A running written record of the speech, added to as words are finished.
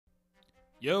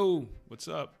Yo, what's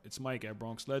up? It's Mike at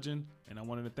Bronx Legend, and I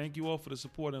wanted to thank you all for the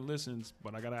support and listens,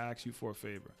 but I gotta ask you for a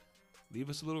favor. Leave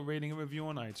us a little rating and review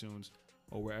on iTunes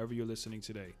or wherever you're listening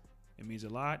today. It means a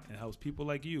lot and helps people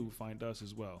like you find us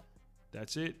as well.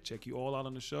 That's it. Check you all out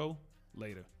on the show.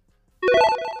 Later.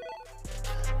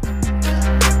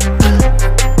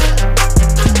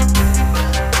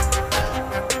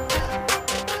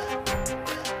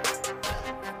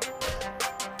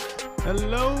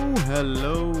 Hello.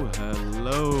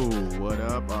 What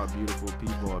up, our beautiful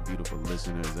people, our beautiful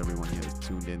listeners, everyone here is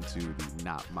tuned into the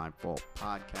Not My Fault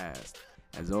podcast.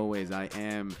 As always, I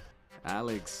am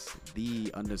Alex,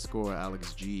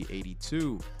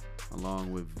 _AlexG82,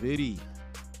 along with Viddy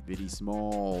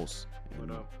Smalls, and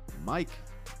What up? Mike,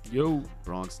 Yo.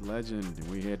 Bronx Legend, and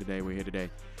we're here today.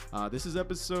 This is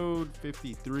episode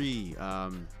 53. It's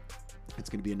going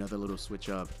to be another little switch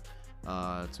up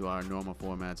to our normal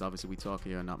formats. Obviously, we talk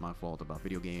here, Not My Fault, about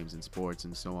video games and sports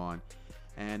and so on.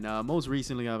 And most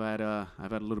recently, I've had a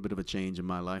little bit of a change in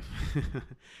my life,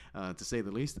 to say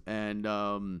the least. And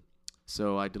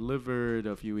so I delivered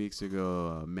a few weeks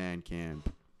ago ManCamp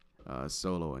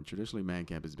solo. And traditionally,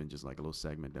 ManCamp has been just like a little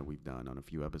segment that we've done on a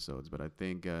few episodes. But I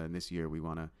think this year we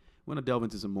want to delve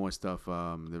into some more stuff.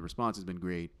 The response has been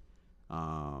great.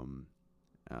 In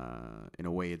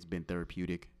a way, it's been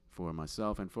therapeutic for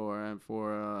myself and for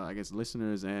I guess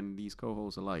listeners and these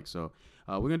co-hosts alike. So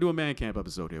we're gonna do a ManCamp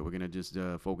episode here. We're gonna just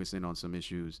focus in on some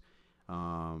issues,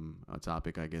 a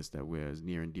topic I guess that is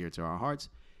near and dear to our hearts,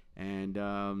 and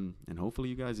hopefully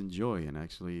you guys enjoy and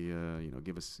actually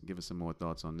give us some more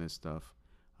thoughts on this stuff,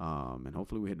 and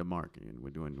hopefully we hit the mark and we're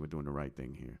doing the right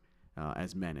thing here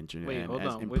as men and hold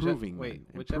as on. improving Which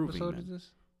improving episode men. is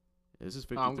this? This is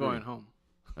 53. Oh, I'm going home.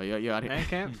 Oh yeah.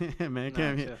 ManCamp?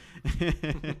 ManCamp.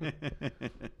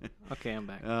 Okay, I'm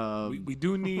back. We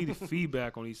do need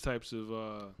feedback on these types of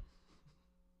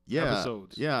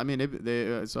episodes. Yeah, I mean,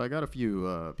 so I got a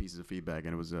few pieces of feedback,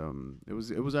 and it was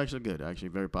actually good, actually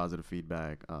very positive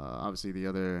feedback. Obviously, the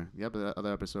other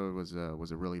episode was a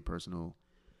really personal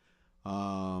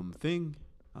thing.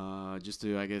 Just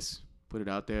to, I guess, put it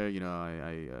out there,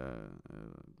 I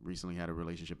recently had a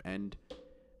relationship end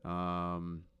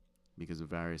because of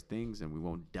various things, and we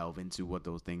won't delve into what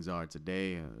those things are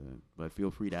today. But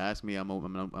feel free to ask me. I'm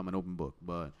an open book.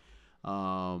 But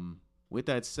with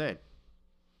that said,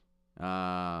 we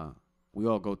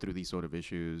all go through these sort of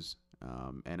issues,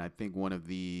 and I think one of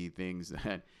the things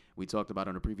that we talked about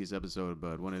on a previous episode,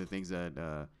 but one of the things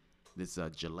that this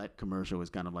Gillette commercial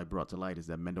is kind of like brought to light is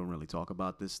that men don't really talk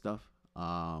about this stuff.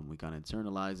 We kind of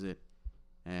internalize it,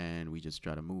 and we just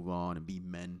try to move on and be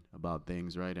men about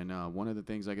things, right? And one of the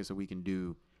things I guess that we can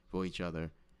do for each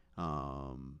other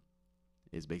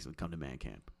is basically come to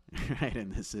ManCamp, right?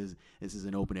 And this is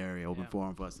an open area, open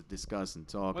forum for us to discuss and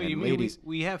talk. Well, and you ladies, mean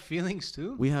we have feelings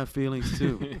too? we have feelings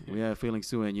too. And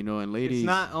and ladies. It's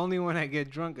not only when I get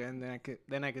drunk and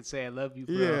then I could say I love you,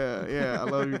 bro. Yeah, I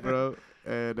love you, bro.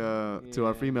 And to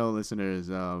our female listeners,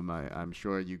 I'm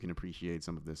sure you can appreciate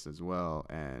some of this as well.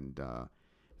 And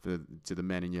to the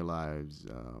men in your lives,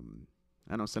 I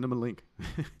don't know, send them a link.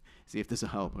 See if this will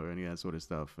help or any of that sort of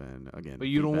stuff. And again, But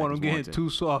you don't want them getting warranted. too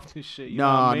soft and shit. You know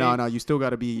what I mean? No. You still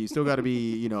gotta be, you gotta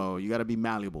be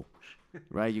malleable,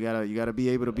 right? You gotta be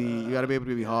able to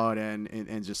be hard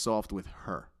and just soft with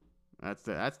her. That's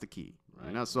the key. Right,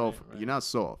 you're not soft. right. You're not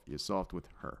soft. You're soft with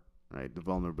her, right? The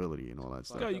vulnerability and all that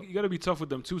stuff. You gotta be tough with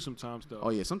them too sometimes, though. Oh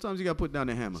yeah, sometimes you gotta put down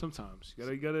the hammer. Sometimes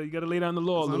you gotta lay down the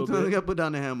law a little Sometimes you bit. gotta put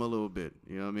down the hammer a little bit.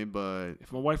 You know what I mean? But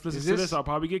If my wife listens to this, I'll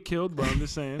probably get killed. But I'm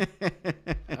just saying.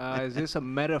 Is this a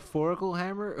metaphorical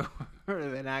hammer or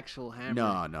an actual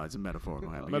hammer? no, it's a metaphorical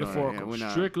hammer. Metaphorical, we're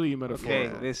not- strictly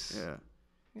metaphorical. Okay, this. Yeah.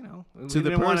 You know, To we the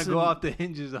didn't want to person- go off the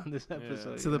hinges on this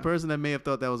episode. To the person that may have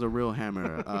thought that was a real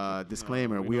hammer,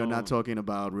 disclaimer: No, we we are don't. not talking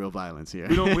about real violence here.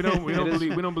 We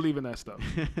don't believe in that stuff.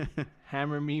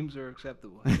 Hammer memes are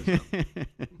acceptable.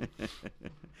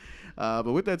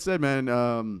 But with that said, man,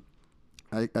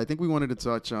 I think we wanted to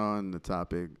touch on the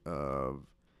topic of,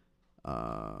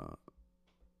 I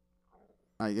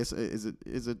guess, is it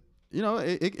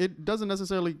it doesn't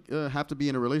necessarily have to be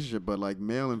in a relationship, but like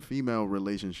male and female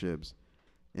relationships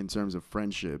in terms of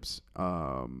friendships,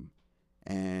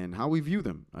 and how we view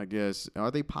them. I guess,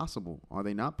 are they possible? Are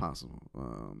they not possible?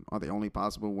 Are they only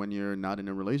possible when you're not in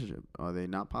a relationship? Are they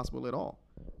not possible at all?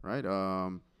 Right?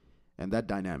 And that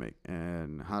dynamic,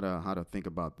 and how to think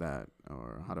about that,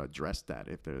 or how to address that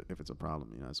if it's a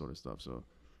problem, that sort of stuff. So,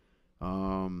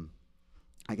 I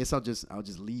guess I'll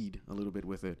just lead a little bit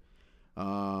with it.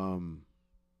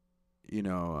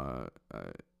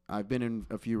 I've been in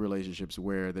a few relationships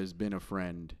where there's been a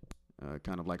friend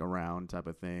kind of like around type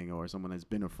of thing, or someone that's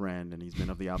been a friend and he's been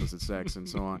of the opposite sex and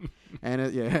so on.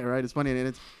 And yeah, right. It's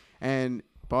funny, and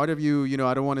part of you,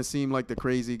 I don't want to seem like the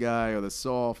crazy guy or the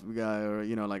soft guy, or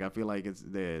like I feel like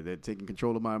they're taking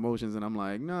control of my emotions, and I'm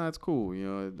like, no, that's cool.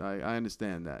 I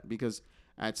understand that, because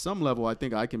at some level, I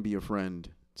think I can be a friend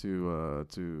to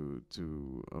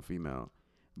a female,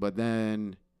 but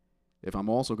then if I'm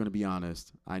also going to be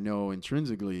honest, I know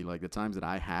intrinsically, like the times that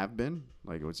I have been,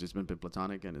 like it's just been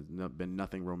platonic and it's been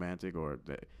nothing romantic, or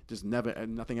just never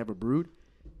nothing ever brewed.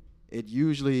 It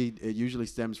usually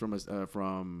stems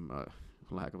from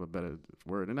lack of a better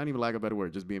word, and not even lack of a better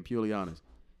word, just being purely honest.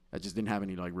 I just didn't have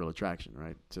any like real attraction,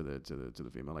 right, to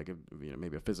the female, like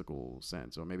maybe a physical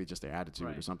sense, or maybe just their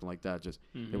attitude or something like that. Just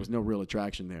there was no real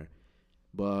attraction there.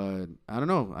 But I don't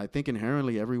know. I think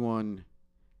inherently everyone.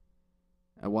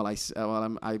 I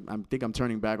think I'm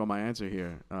turning back on my answer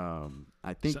here.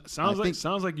 I think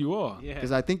sounds like you are. Yeah.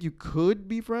 Because I think you could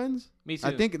be friends. Me too.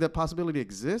 I think the possibility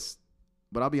exists,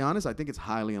 but I'll be honest. I think it's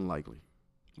highly unlikely.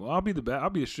 Well, I'll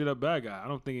be a straight up bad guy. I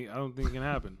don't think it can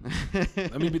happen.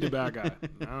 Let me be the bad guy.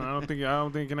 I don't think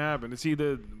it can happen. It's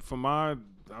either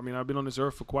I've been on this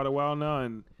earth for quite a while now,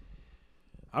 and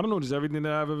I don't know, just everything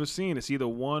that I've ever seen. It's either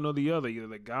one or the other. Either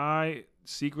the guy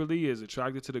secretly is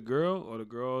attracted to the girl, or the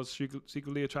girl is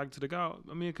secretly attracted to the guy.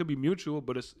 I mean, it could be mutual,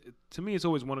 but to me, it's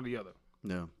always one or the other.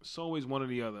 No, it's always one or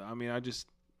the other. I mean, I've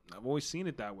always seen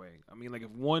it that way. I mean, like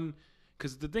if one.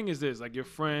 Because the thing is this, like you're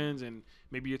friends and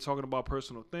maybe you're talking about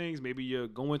personal things. Maybe you're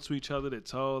going to each other to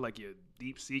tell like your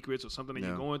deep secrets or something that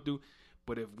you're going through.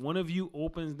 But if one of you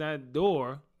opens that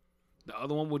door, the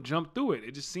other one will jump through it.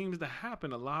 It just seems to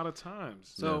happen a lot of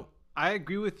times. So I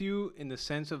agree with you in the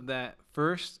sense of that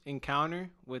first encounter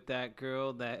with that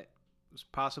girl that was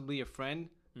possibly a friend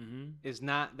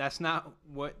that's not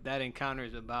what that encounter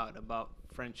is about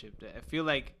friendship. I feel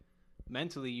like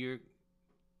mentally you're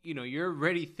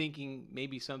already thinking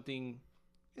maybe something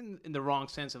in the wrong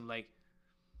sense of like,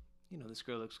 this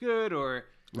girl looks good, or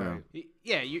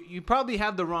you probably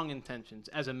have the wrong intentions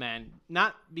as a man.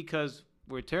 Not because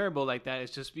we're terrible like that.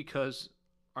 It's just because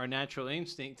our natural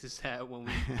instinct is that when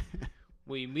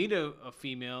we meet a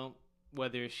female,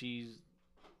 whether she's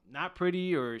not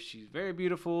pretty or she's very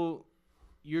beautiful,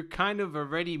 you're kind of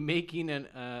already making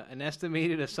an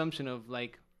estimated assumption of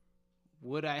like,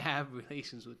 would I have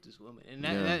relations with this woman?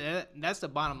 And that's the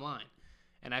bottom line.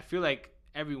 And I feel like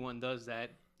everyone does that.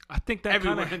 I think that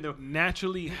kind of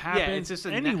naturally happens it's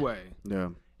just anyway.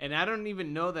 And I don't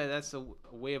even know that that's a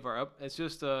way of our up. It's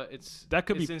just it's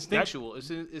instinctual.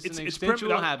 It's an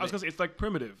instinctual habit. I was gonna say it's like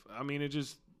primitive. I mean, it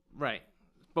just right.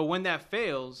 But when that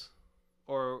fails,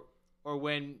 or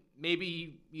when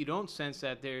maybe you don't sense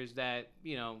that there's that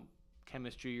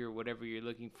chemistry or whatever you're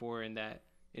looking for in that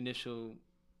initial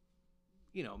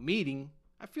meeting,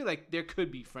 I feel like there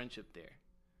could be friendship there.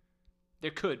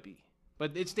 There could be,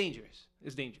 but it's dangerous.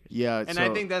 It's dangerous. Yeah, and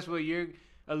I think that's what you're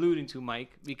alluding to,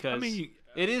 Mike, because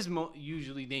it is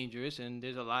usually dangerous, and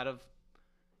there's a lot of,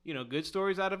 good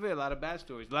stories out of it, a lot of bad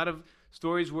stories, a lot of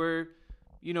stories where,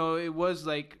 it was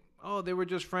like, oh, they were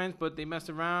just friends, but they messed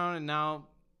around, and now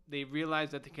they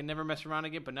realize that they can never mess around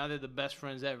again, but now they're the best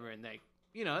friends ever, and like,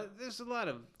 there's a lot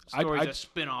of stories that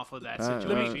spin off of that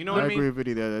situation. You know what I mean? I agree with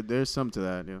you there. There's some to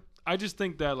that, yeah. I just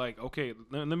think that, like, okay,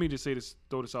 let me just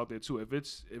throw this out there too. If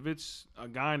it's a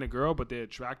guy and a girl, but they're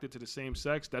attracted to the same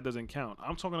sex, that doesn't count.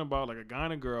 I'm talking about like a guy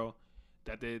and a girl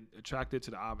that they're attracted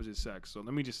to the opposite sex. So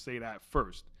let me just say that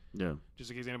first. Yeah.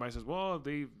 Just in case anybody says, well,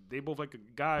 they both like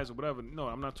guys or whatever. No,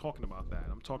 I'm not talking about that.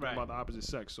 I'm talking about the opposite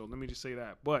sex. So let me just say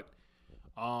that. But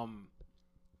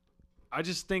I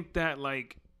just think that,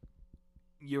 like,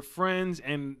 your friends,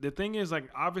 and the thing is, like,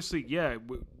 obviously, yeah,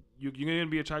 you're going to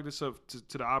be attracted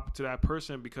to that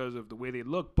person because of the way they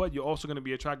look, but you're also going to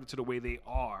be attracted to the way they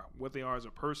are, what they are as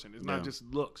a person. It's not just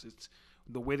looks. It's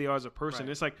the way they are as a person.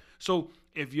 Right. It's like, so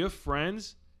if you're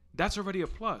friends, that's already a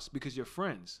plus because you're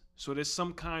friends. So there's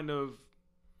some kind of,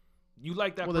 you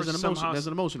like that person somehow. There's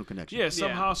an emotional connection. Yeah,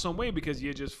 somehow, some way, because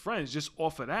you're just friends, just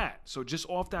off of that. So just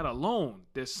off that alone,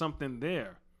 there's something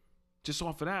there. Just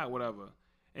off of that, whatever.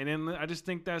 And then I just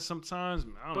think that sometimes,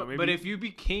 I don't know, maybe. But if you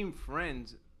became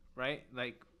friends, right?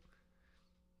 Like,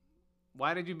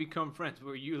 why did you become friends?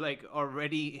 Were you like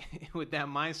already with that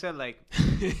mindset? Like,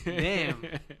 damn,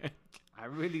 I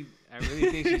really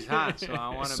think she's hot, so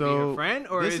I want to be her friend.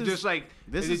 Or is it just like,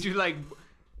 did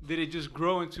it just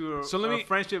grow into a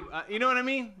friendship? You know what I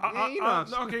mean?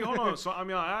 Okay, hold on. So I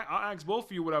mean, I'll ask both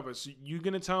of you, whatever. So you're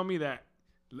gonna tell me that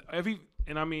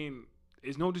and I mean,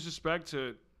 it's no disrespect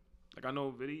to Like I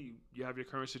know, Viddy, you have your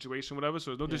current situation, whatever.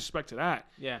 So there's no disrespect to that.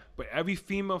 Yeah. But every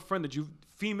female friend,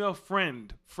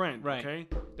 Right. okay,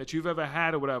 that you've ever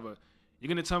had or whatever, you're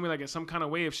gonna tell me like in some kind of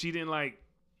way if she didn't like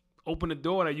open the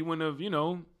door that you wouldn't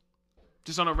have,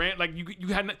 just on a rant, like you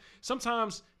had.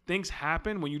 Sometimes things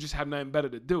happen when you just have nothing better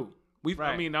to do.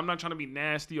 I mean, I'm not trying to be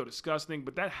nasty or disgusting,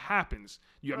 but that happens.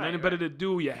 You have nothing better to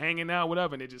do. You're hanging out,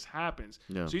 whatever, and it just happens.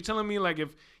 Yeah. So you're telling me, like,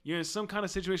 if you're in some kind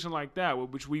of situation like that,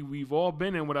 which we've all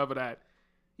been in, whatever that.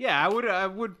 Yeah, I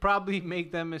would probably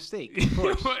make that mistake. Of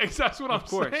course. That's what I'm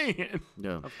saying.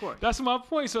 Yeah. Of course. That's my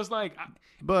point. So it's like,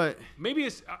 but maybe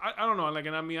it's I don't know. Like,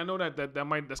 and I mean, I know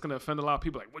that's gonna offend a lot of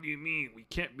people. Like, what do you mean we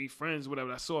can't be friends?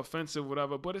 Whatever. That's so offensive.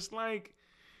 Whatever. But it's like,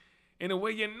 in a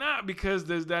way, you're not because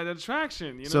there's that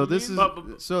attraction. You know. So this is what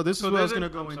I was gonna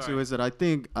go into is that I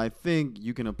think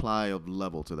you can apply a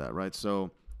level to that, right?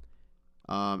 So,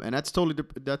 and that's totally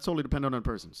dependent on the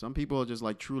person. Some people are just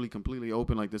like truly completely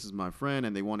open, like this is my friend,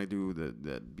 and they want to do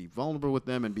be vulnerable with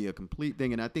them and be a complete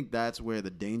thing. And I think that's where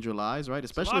the danger lies, right?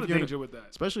 Especially if you're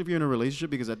in a relationship,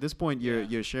 because at this point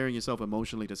you're sharing yourself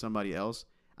emotionally to somebody else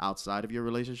outside of your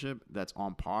relationship that's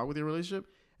on par with your relationship.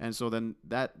 And so then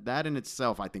that in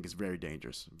itself, I think, is very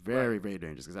dangerous, very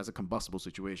dangerous, because that's a combustible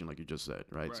situation, like you just said,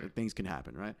 right? So things can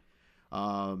happen, right?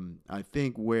 I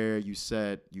think where you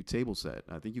table set,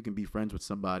 I think you can be friends with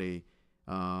somebody,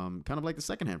 kind of like the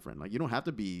secondhand friend. Like you don't have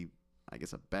to be, I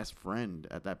guess, a best friend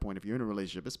at that point if you're in a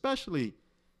relationship, especially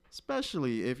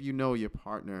if you know your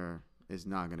partner is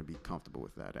not going to be comfortable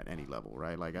with that at any level,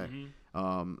 right? Like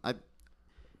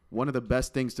one of the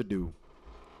best things to do,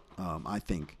 I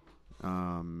think.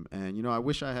 And I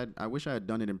wish I had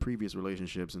done it in previous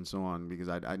relationships and so on, because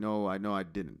I know I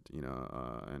didn't,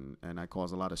 and I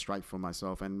caused a lot of strife for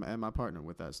myself and my partner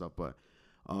with that stuff. But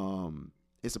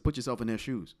it's to put yourself in their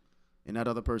shoes, in that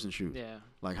other person's shoes. Yeah.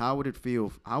 Like how would it feel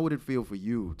for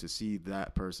you to see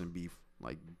that person be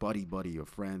like buddy or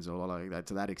friends or like that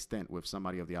to that extent with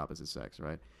somebody of the opposite sex,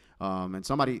 right? And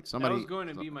somebody that was going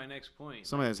to be my next point.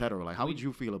 Somebody that's hetero, like how would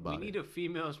you feel about it? We need a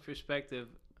female's perspective.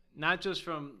 Not just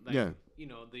from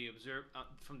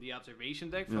from the observation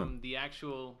deck, from the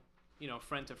actual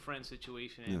friend to friend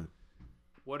situation, and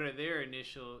what are their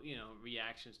initial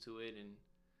reactions to it, and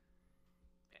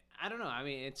I don't know. I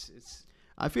mean, it's.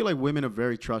 I feel like women are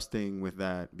very trusting with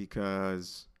that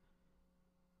because.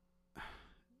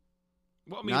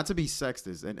 Well, I mean, not to be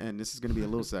sexist, and this is going to be a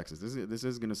little sexist. This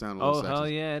is going to sound a little sexist. Oh, hell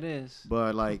yeah, it is.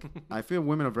 But, like, I feel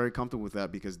women are very comfortable with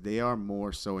that because they are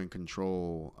more so in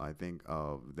control, I think,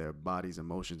 of their bodies,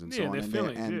 emotions, and so on.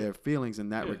 Their feelings in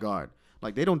that regard.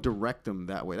 Like, they don't direct them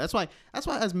that way. That's why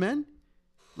as men,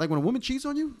 like, when a woman cheats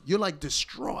on you, you're, like,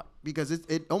 distraught because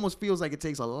it almost feels like it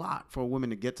takes a lot for a woman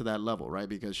to get to that level, right?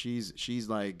 Because she's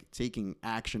like, taking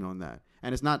action on that.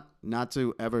 And it's not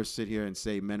to ever sit here and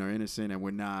say men are innocent and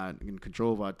we're not in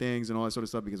control of our things and all that sort of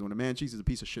stuff, because when a man cheats, it's a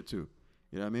piece of shit too.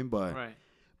 You know what I mean?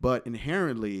 But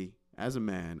inherently, as a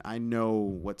man, I know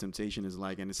what temptation is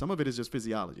like. And some of it is just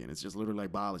physiology, and it's just literally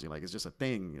like biology. Like, it's just a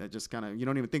thing that just kind of, you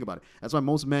don't even think about it. That's why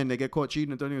most men, they get caught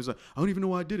cheating and don't even say, I don't even know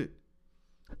why I did it.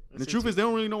 And the truth is, they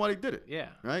don't really know why they did it. Yeah.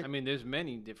 Right? I mean, there's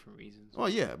many different reasons. Oh,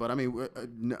 yeah. But, I mean,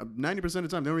 90% of the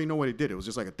time, they don't even know why they did it. It was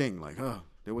just like a thing. Like,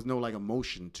 there was no, like,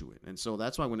 emotion to it. And so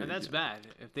that's why when... And that's bad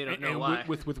if they don't know why.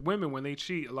 With women, when they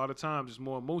cheat, a lot of times it's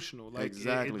more emotional. Like,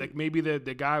 exactly. Like, maybe the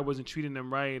guy wasn't treating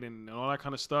them right and all that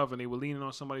kind of stuff, and they were leaning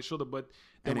on somebody's shoulder. But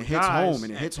then it hits home.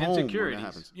 And it hits home when that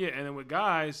happens. Yeah, and then with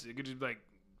guys, it could just be like,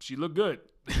 she looked good.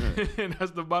 Yeah. And that's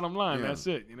the bottom line. Yeah. That's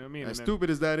it. You know what I mean? As stupid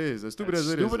as that is, as stupid as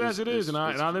it is, and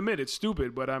I'll admit it's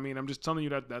stupid. But I mean, I'm just telling you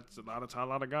that's a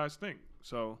lot of guys think.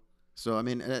 So I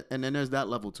mean, and then there's that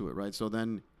level to it, right? So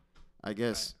then, I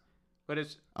guess, but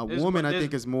it's a woman I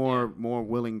think is more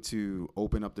willing to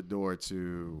open up the door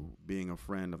to being a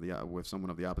friend with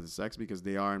someone of the opposite sex, because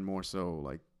they are more so,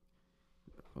 like,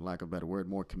 for lack of a better word,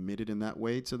 more committed in that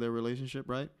way to their relationship,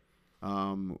 right?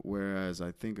 Whereas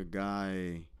I think a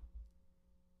guy.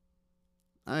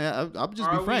 I'll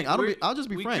just be frank. I'll just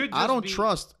be frank. I don't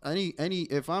trust any.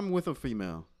 If I'm with a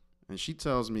female and she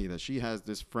tells me that she has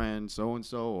this friend so and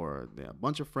so, or they have a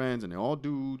bunch of friends and they're all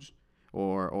dudes,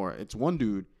 or it's one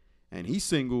dude and he's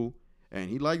single and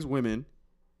he likes women,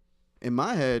 in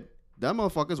my head, that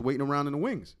motherfucker's waiting around in the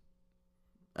wings.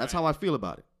 That's how I feel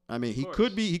about it. I mean, he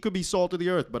could be salt of the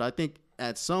earth, but I think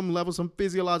at some level, some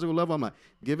physiological level, I'm like,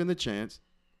 given the chance,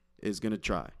 is gonna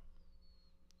try.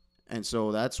 And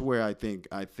so that's where I think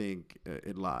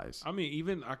it lies. I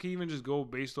mean, I can even just go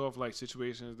based off like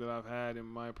situations that I've had in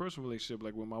my personal relationship,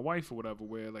 like with my wife or whatever,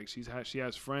 where like she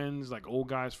has friends, like old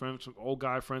guy friends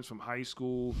from high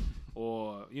school,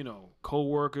 or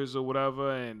coworkers or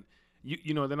whatever, and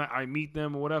you know, then I meet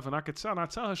them or whatever, and I could tell, and I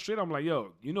tell her straight, I'm like,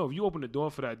 yo, you know, if you open the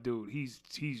door for that dude,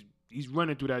 he's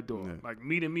running through that door, like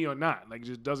meeting me or not, like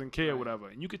just doesn't care, whatever.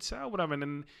 And you could tell, whatever.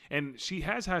 And she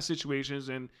has had situations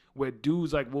and where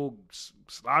dudes like will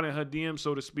slide in her DM,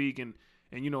 so to speak, and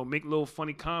you know, make little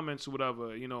funny comments or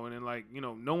whatever, you know, and then like, you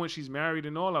know, knowing she's married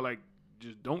and all, I like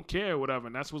just don't care, whatever.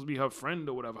 And that's supposed to be her friend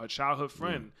or whatever, her childhood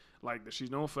friend, like that she's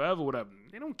known forever, whatever.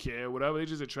 They don't care, whatever. They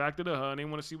just attracted to her and they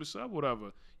want to see what's up,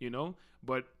 whatever, you know.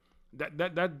 But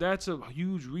that's a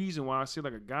huge reason why I say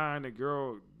like a guy and a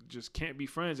girl just can't be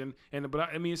friends. But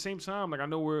I mean, at the same time, like I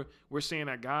know we're saying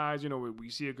that guys, you know, we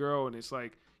see a girl and it's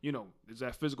like, you know, there's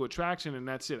that physical attraction and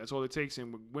that's it. That's all it takes.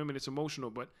 And with women, it's emotional.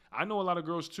 But I know a lot of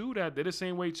girls too that they're the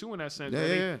same way too in that sense.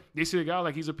 They see a guy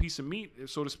like he's a piece of meat,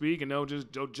 so to speak, and they'll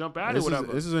jump at it,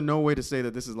 whatever. This is in no way to say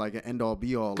that this is like an end all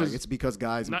be all. Like it's because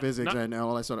guys and physics and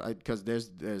all that sort of. Because there's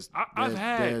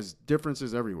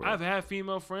differences everywhere. I've had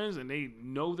female friends and they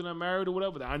know that I'm married or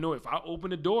whatever. That I know if I open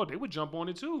the door, they would jump on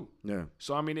it too. Yeah.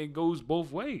 So I mean, it goes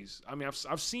both ways. I mean,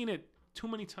 I've seen it too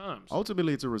many times.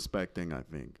 Ultimately, it's a respect thing, I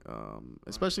think.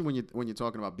 Especially when you're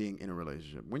talking about being in a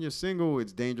relationship. When you're single,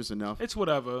 it's dangerous enough. It's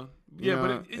whatever. Yeah,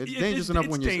 but it's dangerous enough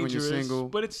when you're single.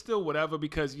 But it's still whatever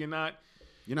because you're not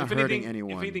hurting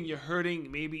anyone. If anything, you're hurting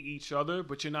maybe each other,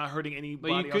 but you're not hurting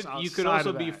anybody else outside you could also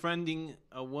of that. be friending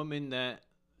a woman that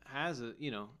has a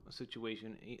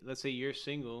situation. Let's say you're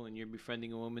single and you're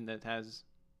befriending a woman that has,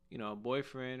 you know, a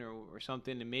boyfriend or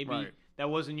something, and maybe that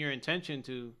wasn't your intention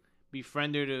to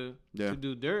befriend her to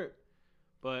do dirt,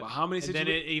 but how many? And then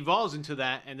it evolves into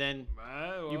that, and then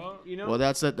you know. Well,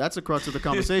 that's a crux of the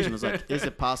conversation. It's like, is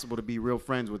it possible to be real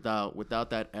friends without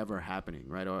that ever happening,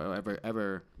 right? Or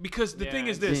ever? Because the thing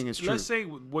is this: let's say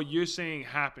what you're saying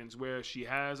happens, where she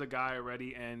has a guy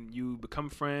already, and you become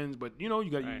friends, but you know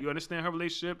you understand her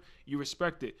relationship, you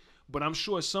respect it. But I'm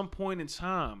sure at some point in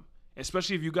time,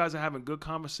 especially if you guys are having good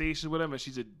conversations, whatever,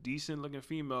 she's a decent looking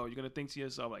female, you're gonna think to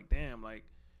yourself like, damn, like.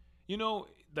 You know,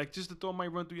 like just the thought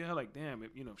might run through your head, like, damn, if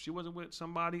she wasn't with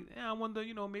somebody, I wonder,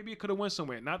 maybe it could have went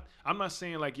somewhere. I'm not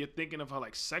saying like you're thinking of her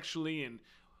like sexually, and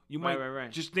you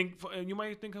might just think, you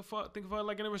might think of her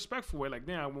like in a respectful way, like,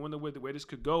 damn, I wonder where this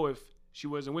could go if she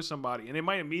wasn't with somebody, and it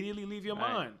might immediately leave your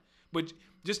mind. But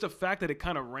just the fact that it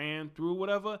kind of ran through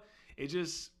whatever, it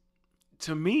just,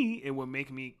 to me, it would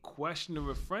make me question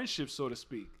the friendship, so to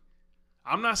speak.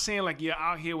 I'm not saying like you're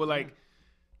out here with like.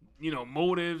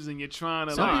 Motives, and you're trying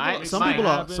to some people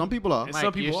are. Some people are. And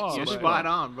some people are. You're spot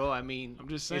on, bro. I mean, I'm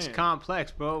just saying. It's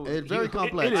complex, bro. It's very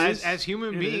complex. As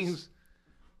human beings,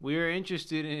 we are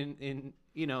interested in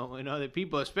other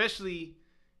people, especially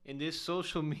in this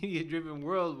social media driven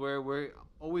world where we're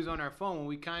always on our phone. When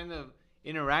we kind of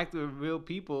interact with real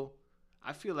people,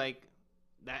 I feel like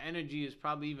that energy is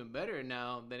probably even better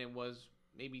now than it was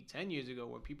maybe 10 years ago,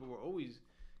 where people were always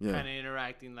kind of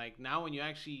interacting. Like now, when you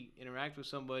actually interact with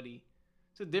somebody,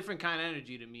 it's a different kind of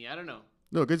energy to me. I don't know.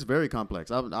 Look, it's very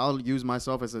complex. I'll use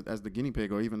myself as the guinea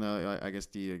pig, or even I guess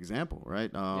the example,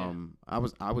 right? I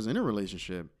was in a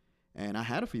relationship, and I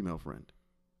had a female friend,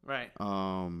 right?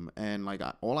 And like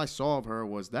all I saw of her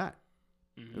was that.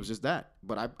 It was just that.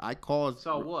 But I called.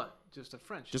 Saw what? Just a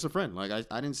friend. Just a friend. Like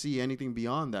I didn't see anything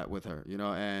beyond that with her,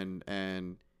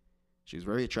 and. She was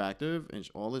very attractive and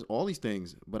all these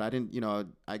things, but I didn't,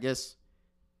 I guess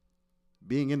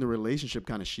being in the relationship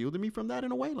kind of shielded me from that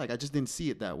in a way. Like I just didn't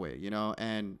see it that way,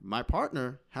 and my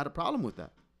partner had a problem with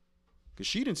that because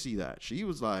she didn't see that. She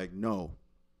was like, no,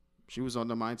 she was on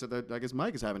the mindset that I guess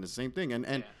Mike is having the same thing.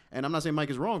 And I'm not saying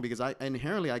Mike is wrong, because I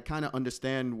kind of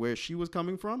understand where she was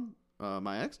coming from,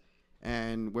 my ex,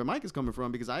 and where Mike is coming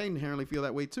from, because I inherently feel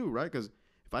that way too, right? Because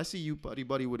if I see you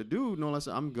buddy with a dude, no less,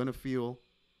 I'm going to feel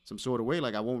some sort of way,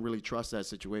 like I won't really trust that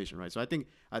situation, right? So I think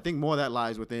more of that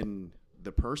lies within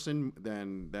the person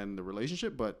than the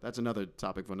relationship, but that's another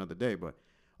topic for another day. But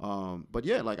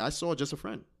yeah, like I saw just a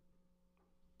friend,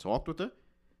 talked with her,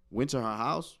 went to her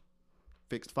house,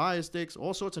 fixed fire sticks,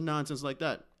 all sorts of nonsense like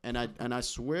that, and I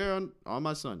swear on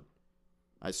my son,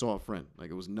 I saw a friend.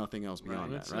 Like it was nothing else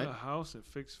beyond that, right? Went to her house and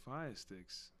fixed fire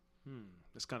sticks.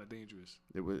 That's kind of dangerous.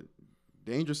 It was.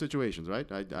 Dangerous situations, right?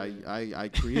 I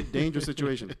create dangerous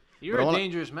situations. You're a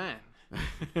dangerous man.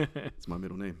 It's my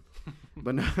middle name.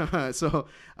 But no, so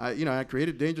I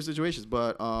created dangerous situations,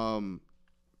 but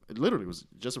it literally was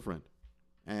just a friend,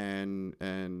 and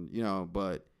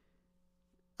but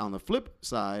on the flip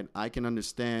side, I can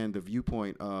understand the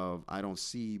viewpoint of I don't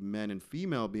see men and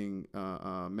female being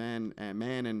man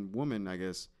and woman, I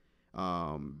guess,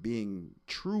 being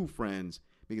true friends.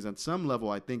 Because on some level,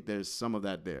 I think there's some of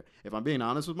that there. If I'm being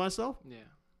honest with myself,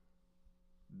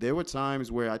 there were times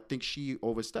where I think she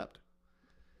overstepped.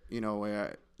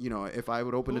 Where if I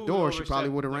would open the Who door, she probably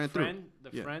overstepped? would have The ran friend?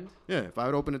 through. The friend? Yeah, if I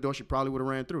would open the door, she probably would have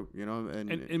ran through.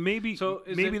 And maybe So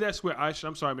is maybe it- that's where I should.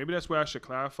 I'm sorry. Maybe that's where I should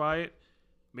clarify it.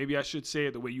 Maybe I should say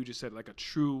it the way you just said, like a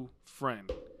true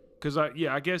friend. Because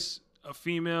I guess a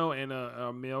female and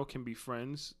a male can be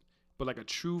friends, but like a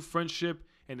true friendship,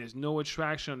 and there's no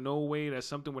attraction, no way that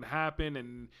something would happen,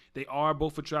 and they are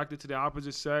both attracted to the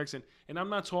opposite sex, and I'm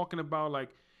not talking about like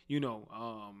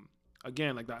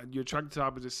again, like that you're attracted to the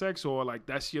opposite sex, or like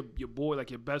that's your boy,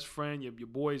 like your best friend, your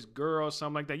boy's girl,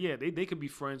 something like that. Yeah, they could be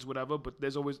friends, whatever, but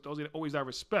there's always that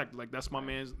respect. Like that's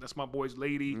my boy's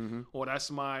lady, or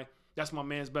that's my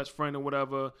man's best friend or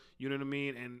whatever. You know what I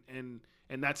mean?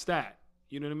 And that's that.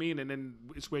 You know what I mean? And then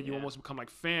it's where you almost become like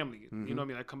family. You know what I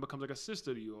mean? That becomes like a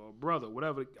sister to you or a brother,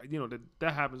 whatever.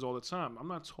 That happens all the time. I'm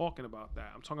not talking about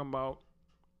that. I'm talking about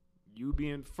you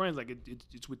being friends. Like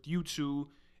it's with you two.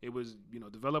 It was,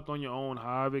 developed on your own,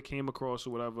 however it came across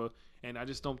or whatever. And I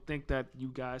just don't think that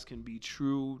you guys can be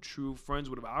true friends,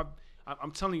 whatever.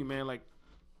 I'm telling you, man, like,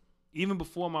 even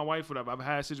before my wife, whatever, I've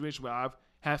had a situation where I've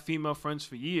had female friends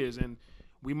for years, and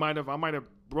I might have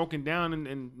broken down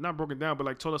and not broken down, but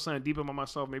like told her something deep about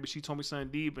myself. Maybe she told me something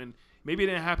deep, and maybe it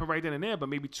didn't happen right then and there, but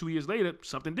maybe 2 years later,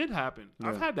 something did happen. Yeah.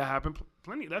 I've had that happen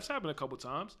plenty. That's happened a couple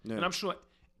times, and I'm sure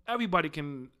everybody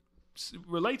can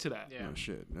relate to that. Yeah. No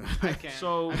shit. I can't.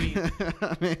 So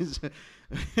I mean,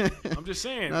 I'm just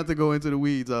saying. Not to go into the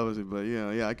weeds, obviously, but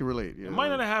yeah, I can relate. It might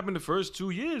not have happened the first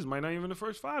 2 years, might not even the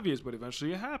first 5 years, but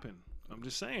eventually it happened. I'm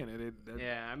just saying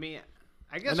Yeah, I mean,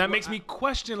 I guess. And that makes me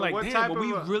question, like, damn, were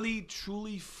we of really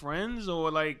truly friends,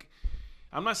 or like,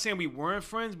 I'm not saying we weren't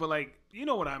friends, but like, you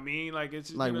know what I mean? Like,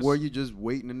 it's like, were you just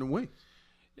waiting in the wings?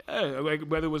 Yeah, like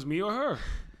whether it was me or her.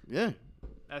 Yeah,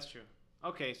 that's true.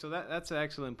 Okay, so that's an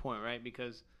excellent point, right?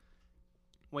 Because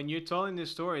when you're telling this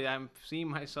story, I'm seeing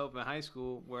myself in high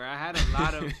school where I had a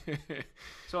lot of.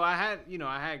 So I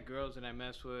had girls that I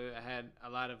messed with. I had a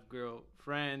lot of girl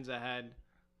friends. I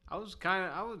was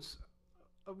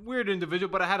a weird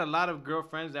individual, but I had a lot of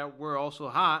girlfriends that were also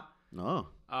hot. No.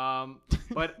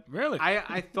 But really,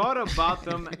 I thought about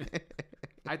them.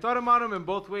 I thought about them in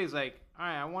both ways. Like, all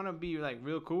right, I want to be like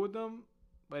real cool with them,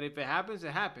 but if it happens,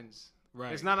 it happens.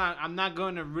 Right. It's not. I'm not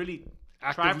going to really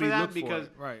actively try for that look because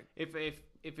for it. Right.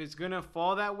 If it's gonna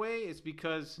fall that way, it's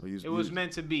because it was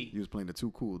meant to be. You was playing the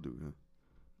too cool dude. Huh?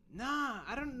 Nah,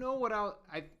 I don't know what I.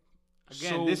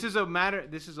 Again, So- this is a matter.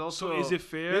 This is also. So is it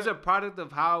fair? This is a product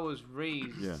of how I was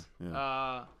raised.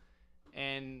 Yeah.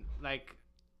 And like,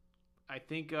 I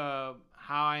think how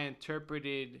I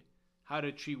interpreted how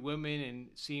to treat women, and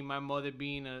seeing my mother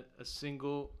being a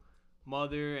single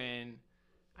mother, and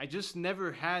I just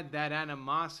never had that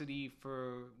animosity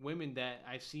for women that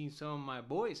I've seen some of my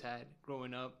boys had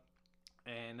growing up,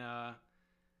 and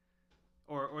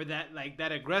or that like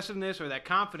that aggressiveness or that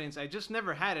confidence. I just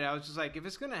never had it. I was just like, if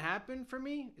it's gonna happen for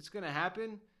me, it's gonna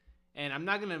happen, and I'm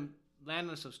not gonna land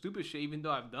on some stupid shit, even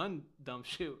though I've done dumb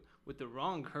shit with the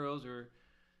wrong girls or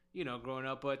growing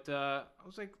up. But I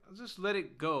was like, I'll just let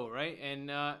it go, right?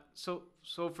 And so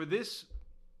for this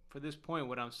point,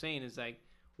 what I'm saying is like,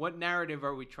 what narrative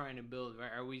are we trying to build,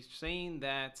 right? Are we saying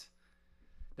that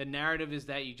the narrative is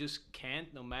that you just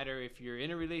can't, no matter if you're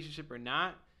in a relationship or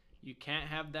not, you can't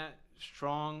have that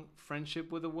strong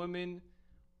friendship with a woman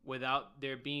without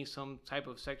there being some type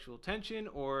of sexual tension?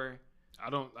 Or I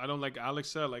don't like Alex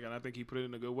said, like, and I think he put it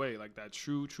in a good way, like that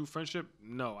true friendship.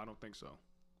 No, I don't think so.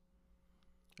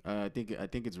 I think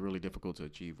it's really difficult to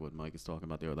achieve what Mike is talking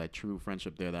about there, like true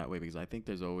friendship there that way, because I think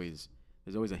there's always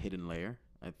a hidden layer.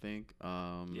 I think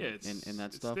in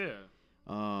that stuff. There.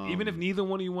 Even if neither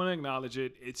one of you want to acknowledge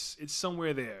it, it's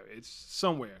somewhere there. It's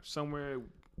somewhere.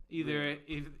 Either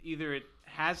it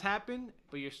has happened,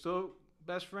 but you're still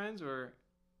best friends, or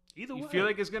either you way. feel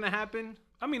like it's gonna happen.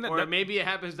 I mean, or maybe it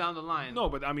happens down the line. No,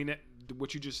 but I mean,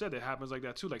 what you just said, it happens like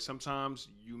that too. Like sometimes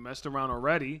you messed around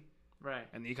already, right?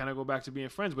 And you kind of go back to being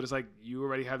friends, but it's like you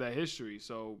already have that history.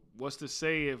 So what's to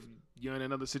say if you're in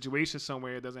another situation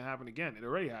somewhere, it doesn't happen again? It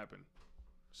already happened.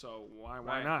 So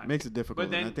why not? It makes it difficult.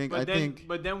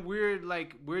 But then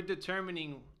we're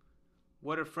determining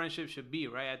what a friendship should be,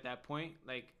 right? At that point,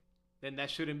 like, then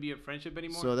that shouldn't be a friendship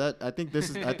anymore. So I think this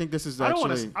is I don't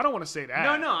want to say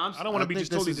that. No, I don't want to be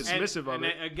just totally dismissive of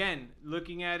it. And again,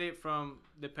 looking at it from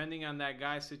depending on that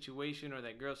guy's situation or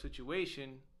that girl's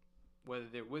situation, whether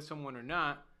they're with someone or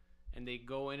not, and they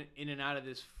go in and out of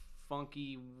this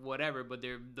funky whatever, but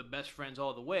they're the best friends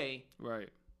all the way. Right.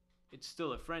 It's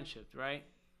still a friendship, right?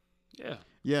 Yeah.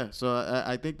 Yeah. So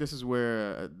I think this is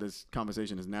where this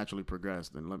conversation has naturally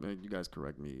progressed, and you guys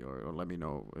correct me or let me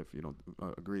know if you don't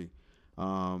agree.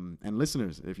 And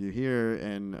listeners, if you're here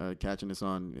and catching this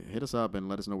on, hit us up and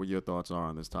let us know what your thoughts are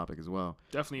on this topic as well.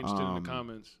 Definitely interested in the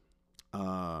comments.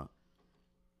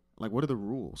 Like, what are the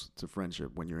rules to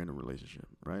friendship when you're in a relationship,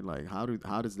 right? Like, how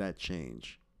does that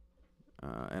change?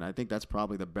 And I think that's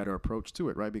probably the better approach to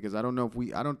it, right? Because I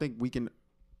don't think we can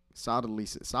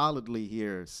solidly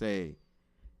here say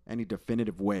any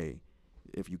definitive way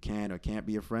if you can or can't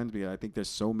be a friend, because I think there's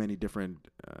so many different,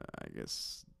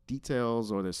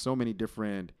 details, or there's so many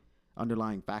different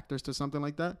underlying factors to something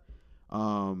like that.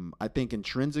 I think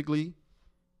intrinsically,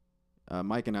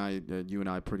 Mike and I, you and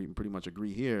I pretty much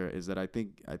agree here, is that I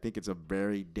think it's a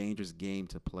very dangerous game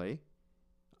to play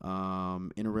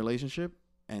in a relationship.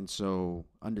 And so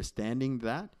understanding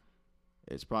that,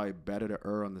 it's probably better to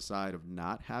err on the side of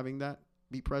not having that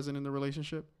be present in the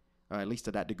relationship, or at least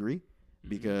to that degree,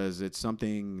 because it's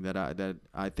something that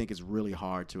I think is really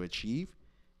hard to achieve.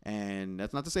 And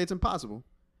that's not to say it's impossible,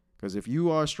 because if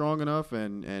you are strong enough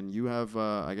and you have,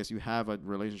 you have a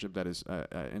relationship that is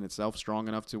in itself strong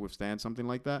enough to withstand something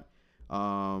like that,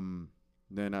 then,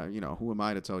 who am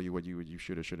I to tell you what you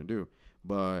should or shouldn't do?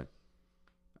 But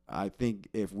I think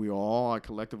if we all are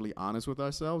collectively honest with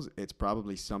ourselves, it's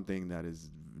probably something that is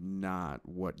not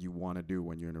what you want to do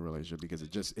when you're in a relationship, because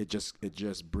it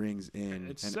just brings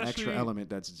in an extra element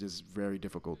that's just very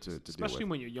difficult to deal with. Especially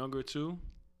when you're younger too.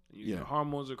 Your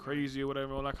hormones are crazy or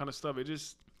whatever, all that kind of stuff. It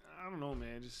just, I don't know,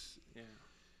 man. There's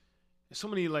so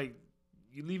many, like,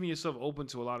 you're leaving yourself open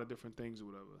to a lot of different things or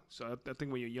whatever. So I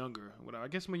think when you're younger, I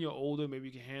guess when you're older, maybe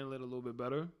you can handle it a little bit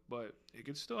better, but it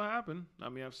can still happen. I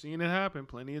mean, I've seen it happen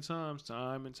plenty of times,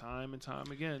 time and time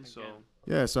again. So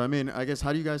yeah. So I mean, I guess,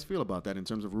 how do you guys feel about that in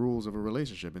terms of rules of a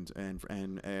relationship and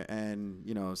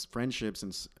friendships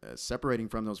and separating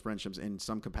from those friendships in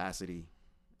some capacity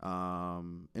in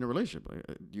a relationship?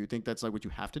 Do you think that's like what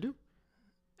you have to do?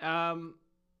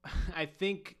 I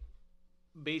think,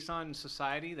 based on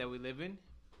society that we live in.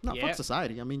 No, fuck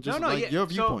society. I mean, just your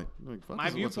viewpoint. So my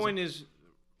viewpoint is,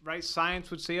 right, science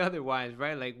would say otherwise,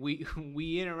 right? Like,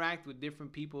 we interact with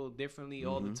different people differently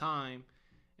all the time,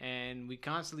 and we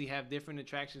constantly have different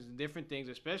attractions and different things,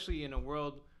 especially in a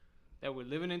world that we're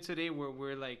living in today, where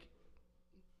we're like,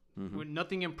 where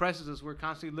nothing impresses us. We're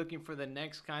constantly looking for the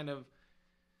next kind of,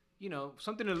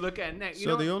 something to look at next.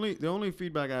 So the only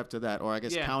feedback I have to that, or I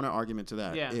guess counter argument to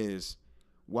that, is,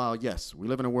 while yes, we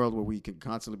live in a world where we can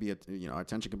constantly be, our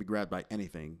attention can be grabbed by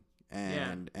anything,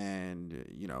 and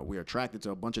we're attracted to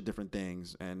a bunch of different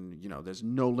things, and there's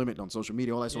no limit on social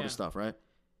media, all that sort of stuff, right?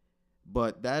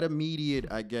 But that immediate,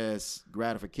 I guess,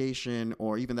 gratification,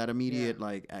 or even that immediate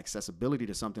like accessibility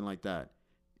to something like that,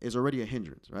 is already a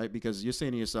hindrance, right? Because you're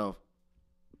saying to yourself,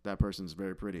 that person's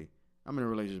very pretty. I'm in a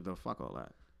relationship, though. Fuck all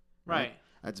that. Right.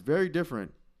 That's very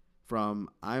different from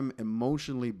I'm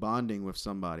emotionally bonding with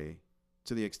somebody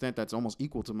to the extent that's almost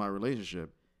equal to my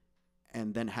relationship,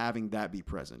 and then having that be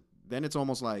present. Then it's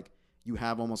almost like you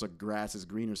have almost a grass is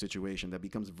greener situation that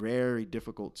becomes very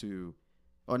difficult to,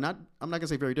 or not, I'm not going to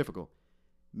say very difficult,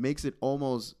 makes it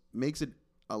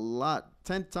a lot,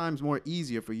 10 times more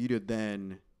easier for you to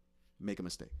then make a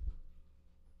mistake.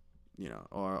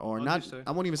 Or not,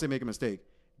 I won't even say make a mistake.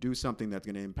 Do something that's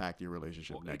going to impact your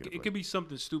relationship negatively. It could be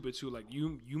something stupid too. Like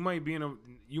you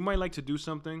might like to do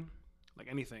something, like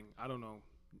anything. I don't know,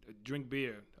 drink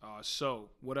beer, sew,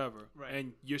 whatever. Right.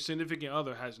 And your significant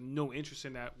other has no interest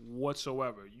in that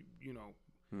whatsoever.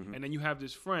 And then you have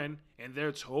this friend, and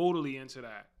they're totally into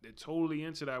that. They're totally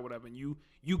into that, whatever. And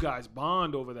you guys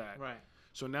bond over that. Right.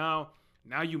 So now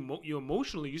you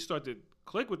emotionally, you start to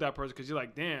click with that person, because you're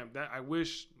like, damn, that I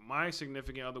wish my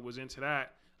significant other was into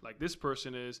that, like this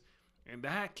person is. And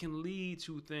that can lead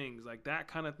to things like that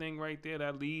kind of thing right there.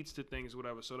 That leads to things,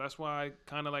 whatever. So that's why I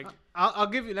kind of like.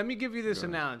 Let me give you this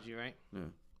analogy, right? Yeah.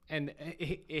 And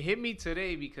it hit me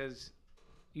today because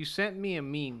you sent me a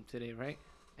meme today, right?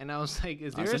 And I was like,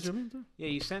 "Is there?" I sent you a meme too? Yeah,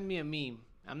 you sent me a meme.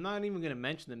 I'm not even gonna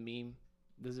mention the meme.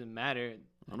 Doesn't matter.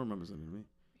 I don't remember sending a meme.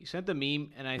 You sent the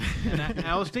meme, and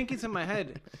I was thinking to my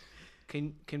head,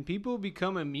 can people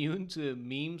become immune to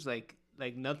memes? Like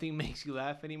nothing makes you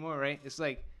laugh anymore, right? It's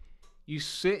like, you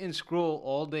sit and scroll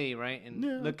all day, right?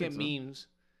 And look at memes,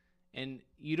 and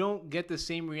you don't get the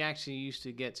same reaction you used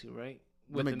to get to, right?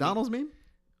 With the McDonald's meme?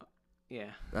 Yeah.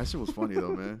 That shit was funny,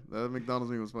 though, man. That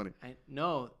McDonald's meme was funny. I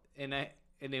know, and it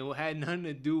had nothing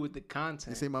to do with the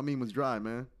content. They say my meme was dry,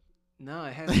 man. No,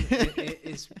 it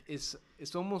has.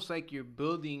 It's almost like you're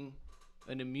building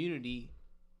an immunity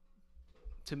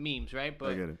to memes, right? But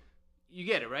I get it. You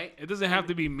get it, right? It doesn't have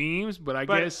to be memes, but I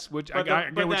guess I get what you're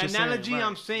saying. But the analogy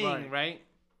I'm saying, right,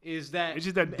 is that it's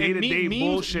just that day-to-day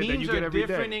bullshit that you get every day. Memes are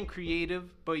different and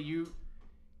creative, but you've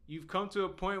come to a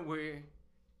point where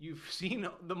you've seen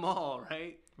them all,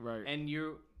 right? Right. And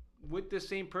you're with the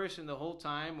same person the whole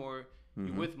time, or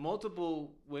you're with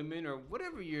multiple women, or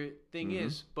whatever your thing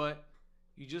is, but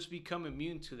you just become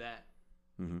immune to that.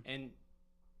 And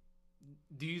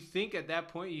do you think at that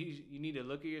point you need to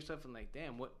look at yourself and like,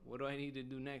 damn, what do I need to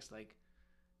do next? Like,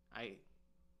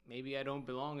 maybe I don't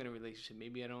belong in a relationship.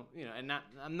 Maybe I don't, and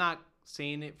I'm not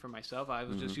saying it for myself. I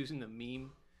was just using the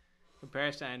meme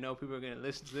comparison. I know people are going to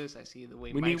listen to this. I see the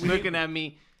way Mike's looking at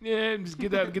me. Yeah, just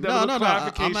get that little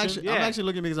clarification. I'm actually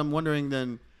looking because I'm wondering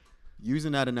then,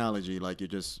 using that analogy, like you're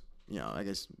just, I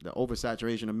guess the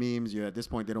oversaturation of memes, at this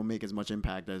point they don't make as much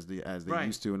impact as they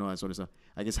used to and all that sort of stuff.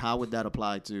 I guess how would that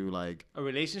apply to like a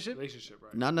relationship? Relationship,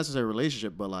 right? Not necessarily a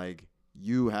relationship, but like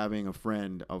you having a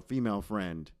friend, a female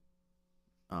friend,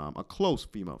 a close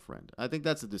female friend. I think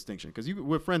that's the distinction because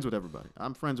we're friends with everybody.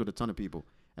 I'm friends with a ton of people,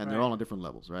 and they're all on different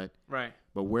levels, right? Right.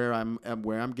 But where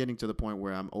I'm getting to the point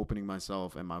where I'm opening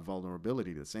myself and my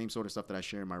vulnerability, the same sort of stuff that I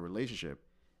share in my relationship,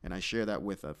 and I share that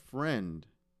with a friend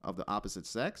of the opposite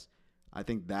sex. I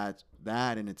think that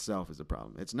in itself is a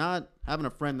problem. It's not having a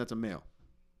friend that's a male.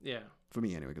 Yeah. For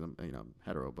me anyway, because I'm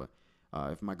hetero. But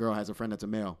if my girl has a friend that's a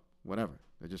male, whatever,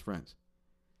 they're just friends.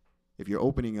 If you're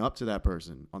opening up to that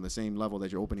person on the same level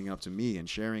that you're opening up to me and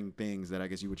sharing things that I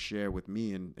guess you would share with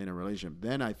me in a relationship,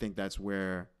 then I think that's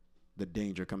where the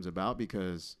danger comes about,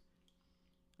 because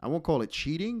I won't call it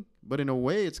cheating, but in a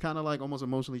way it's kind of like almost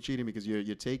emotionally cheating, because you're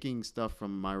taking stuff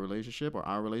from my relationship or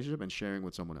our relationship and sharing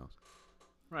with someone else.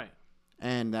 Right.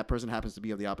 And that person happens to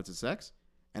be of the opposite sex,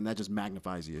 and that just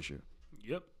magnifies the issue.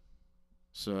 Yep.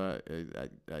 So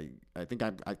I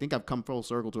think I've come full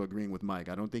circle to agreeing with Mike.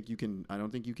 I don't think you can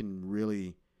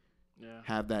really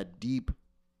have that deep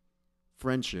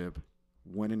friendship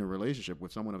when in a relationship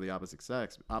with someone of the opposite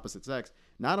sex.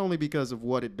 Not only because of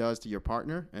what it does to your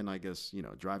partner, and I guess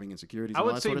driving insecurities. I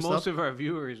would say sort of most stuff. of our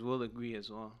viewers will agree as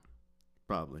well.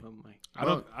 Probably. I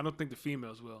don't think the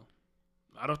females will.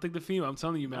 I don't think the female. I'm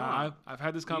telling you, man. No. I've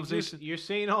had this conversation. You're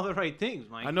saying all the right things,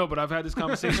 Mike. I know, but I've had this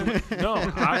conversation.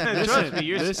 Trust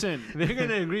me, listen. They're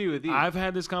gonna agree with you. I've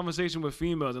had this conversation with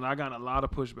females, and I got a lot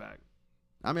of pushback.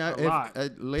 I mean,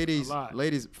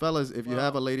 ladies, fellas, if you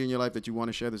have a lady in your life that you want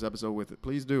to share this episode with,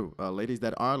 please do. Ladies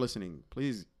that are listening,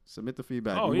 please submit the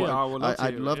feedback. Oh,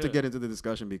 I'd love to get into the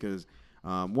discussion because,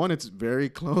 one, it's very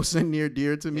close and near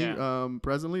dear to me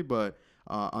presently, but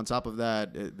on top of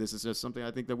that, this is just something I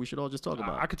think that we should all just talk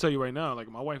about. I could tell you right now, like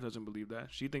my wife doesn't believe that.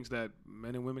 She thinks that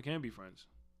men and women can be friends.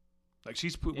 Like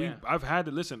I've had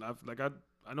to listen.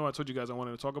 I know I told you guys I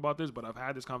wanted to talk about this, but I've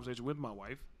had this conversation with my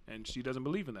wife, and she doesn't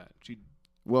believe in that.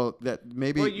 Well, that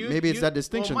maybe it's that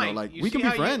distinction Mike, though. Like we can be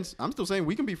friends. I'm still saying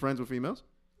we can be friends with females.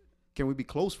 Can we be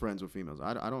close friends with females?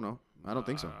 I don't know. I don't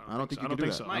think so. I don't think you can do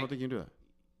that. So. I don't think you can do that.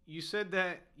 You said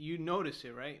that you notice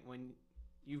it, right? When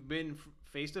you've been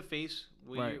face to face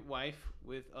with your wife,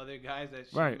 with other guys that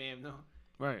she may have known.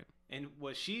 Right. And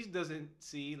what she doesn't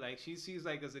see, like she sees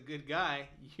like as a good guy,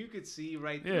 you could see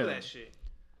right through that shit.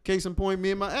 Case in point,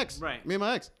 me and my ex. Right. Me and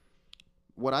my ex.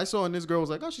 What I saw in this girl was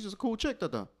like, oh, she's just a cool chick.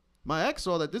 My ex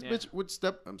saw that this bitch would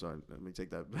step. I'm sorry. Let me take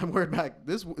that word back.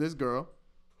 This girl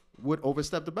would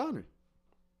overstep the boundary.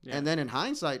 Yeah. And then in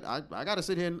hindsight, I got to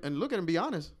sit here and look at it and be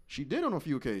honest. She did on a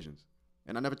few occasions.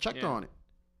 And I never checked her on it.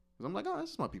 Because I'm like, oh,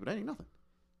 that's smart people. That ain't nothing.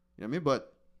 You know what I mean?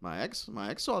 But my ex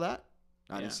saw that.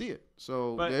 I didn't see it.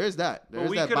 So there is that.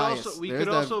 There's that bias. We could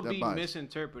also be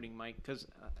misinterpreting, Mike, because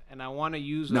and I want to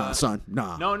use. Nah, son.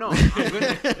 Nah. No.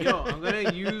 I'm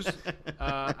gonna use.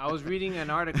 I was reading an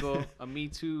article, a Me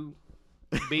Too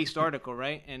based article,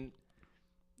 right? And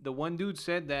the one dude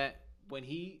said that when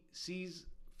he sees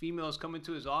females come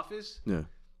into his office,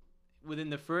 within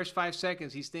the first 5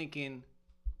 seconds, he's thinking,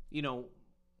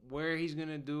 where he's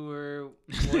gonna do her,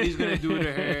 what he's gonna do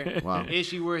to her. Wow. Is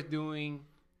she worth doing?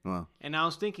 Wow. And I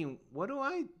was thinking, what do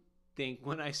I think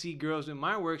when I see girls in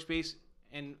my workspace?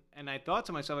 And I thought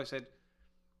to myself, I said,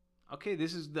 okay,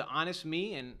 this is the honest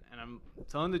me, and I'm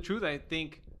telling the truth. I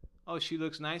think, oh, she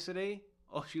looks nice today.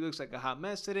 Oh, she looks like a hot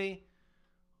mess today.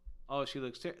 Oh, she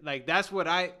looks like that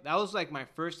was like my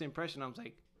first impression. I was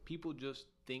like, people just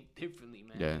think differently,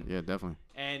 man. Yeah, definitely.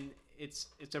 And it's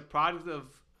a product of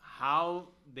how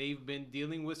they've been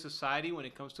dealing with society when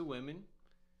it comes to women,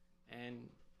 and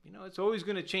it's always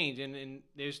gonna change. And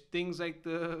there's things like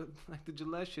the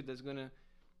Gillette shit that's gonna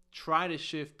try to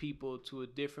shift people to a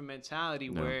different mentality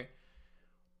where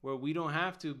we don't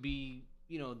have to be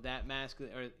that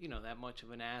masculine or that much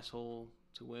of an asshole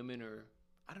to women, or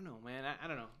I don't know, man. I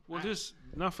don't know. Well, just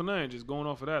not for nothing. Just going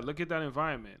off of that, look at that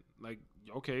environment. Like,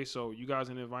 okay, so you guys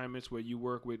in environments where you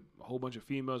work with a whole bunch of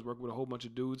females, work with a whole bunch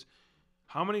of dudes.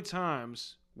 How many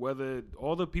times whether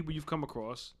all the people you've come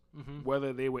across,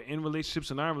 whether they were in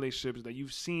relationships or non-relationships, that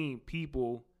you've seen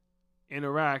people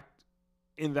interact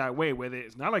in that way, whether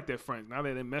it's not like they're friends, now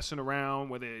they're messing around,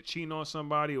 whether they're cheating on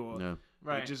somebody or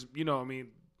just, you know, I mean,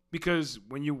 because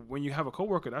when you have a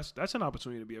coworker, that's an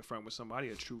opportunity to be a friend with somebody,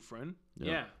 a true friend.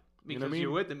 Yeah. Because you know what I mean?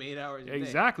 You're with them 8 hours a day.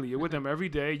 Exactly. You're with them every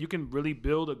day. You can really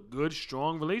build a good,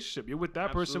 strong relationship. You're with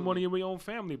that person more than you're with your own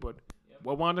family. But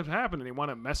what wound up happening? They wound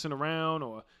up messing around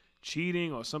or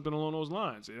cheating or something along those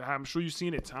lines. I'm sure you've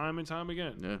seen it time and time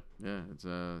again. Yeah. It's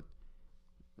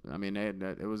I mean, it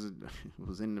was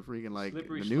in the freaking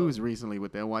Slippery the news recently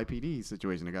with the NYPD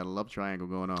situation. They got a love triangle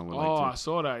going on. With I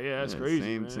saw that. Yeah, that's crazy.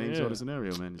 Same sort of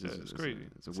scenario, man. It's crazy.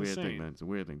 It's a weird thing, man. It's a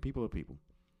weird thing. People are people.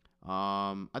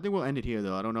 I think we'll end it here,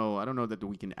 though. I don't know that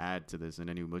we can add to this in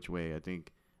any which way. I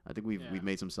think we've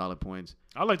made some solid points.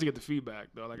 I'd like to get the feedback,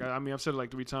 though. Like I mean, I've said it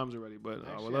like 3 times already, but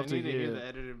I would love to hear the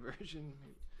edited version.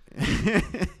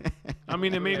 I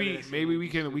mean, and maybe we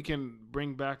can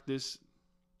bring back this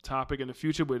topic in the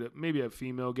future with maybe a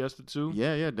female guest or two.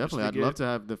 Yeah, definitely. I'd love to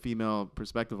have the female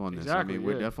perspective on this. Exactly, I mean,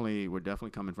 we're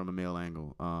definitely coming from a male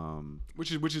angle.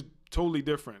 Which is totally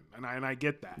different, and I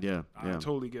get that. Yeah, I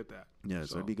totally get that. Yeah,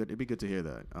 so it'd be good to hear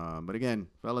that. But again,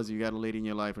 fellas, you got a lady in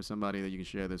your life or somebody that you can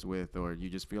share this with, or you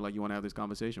just feel like you want to have this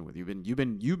conversation with. You've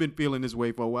been feeling this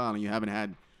way for a while, and you haven't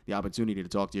had the opportunity to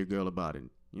talk to your girl about it.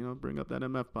 You know, bring up that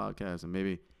MF podcast, and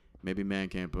maybe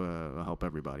ManCamp will help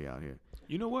everybody out here.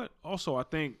 You know what? Also, I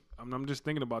think I'm just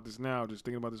thinking about this now. Just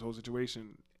thinking about this whole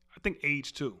situation. I think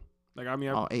age too. Like I mean,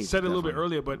 I said it a little bit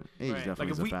earlier, but age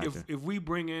definitely like if we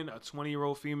bring in a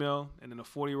 20-year-old female and then a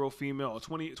 40-year-old female, or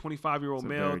 25-year-old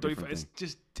male, 35,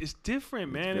 it's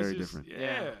different, man. It's very just different.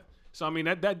 Yeah. So I mean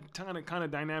that kind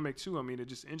of dynamic too. I mean, it's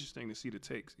just interesting to see the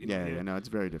takes. No, it's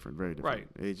very different, very different.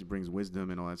 Right. Age brings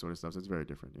wisdom and all that sort of stuff. So it's very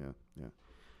different. Yeah.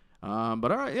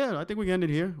 But all right, I think we can end it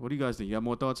here. What do you guys think? You have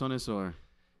more thoughts on this or?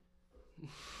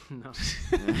 No.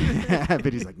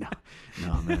 But he's like, no,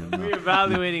 man. No.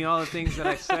 Reevaluating all the things that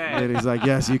I said. And he's like,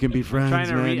 yes, you can be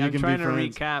friends, man. I'm trying to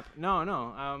recap.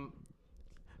 No.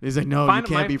 He's like, no, you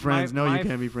can't be friends. No, you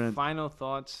can't be friends. Final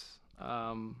thoughts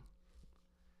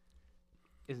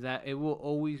is that it will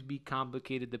always be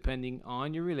complicated depending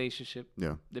on your relationship.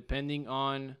 Yeah. Depending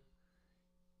on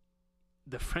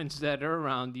the friends that are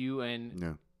around you.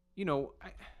 And, you know,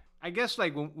 I guess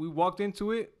like when we walked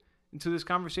into this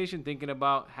conversation thinking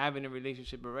about having a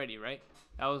relationship already, right?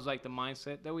 That was like the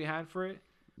mindset that we had for it.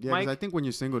 Yeah, because I think when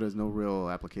you're single, there's no real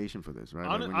application for this, right?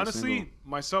 Honestly,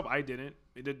 myself, I didn't.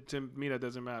 To me, that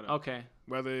doesn't matter. Okay.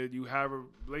 Whether you have a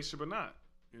relationship or not,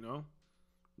 you know?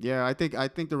 Yeah, I think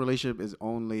the relationship is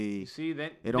only...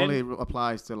 only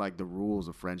applies to like the rules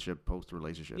of friendship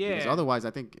post-relationship. Yeah. Because otherwise,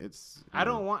 I think it's...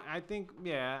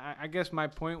 I guess my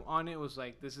point on it was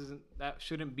like, that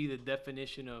shouldn't be the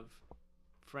definition of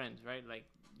friends, right? Like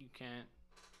you can't.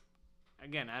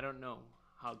 Again, I don't know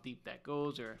how deep that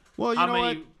goes or how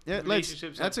many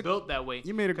relationships are built that way.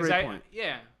 You made a great point.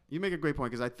 Yeah, you make a great point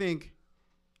because I think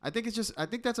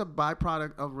that's a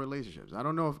byproduct of relationships. I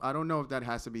don't know if that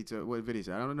has to be to what Vinny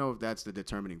said. I don't know if that's the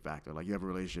determining factor. Like you have a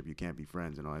relationship, you can't be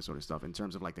friends and all that sort of stuff in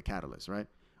terms of like the catalyst, right?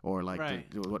 Or like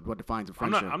what defines a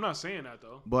friendship. I'm not saying that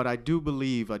though. But I do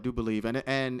believe,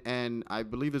 and I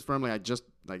believe this firmly. It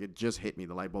just hit me.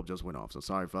 The light bulb just went off. So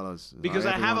sorry, fellas. Because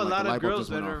I have a lot of girls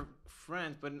that are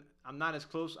friends, but I'm not as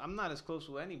close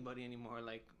with anybody anymore.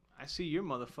 Like I see your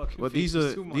motherfucking. Well, these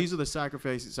are the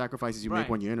sacrifices you make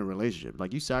when you're in a relationship.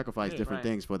 Like you sacrifice different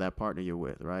things for that partner you're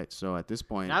with, right? So at this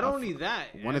point, not only that,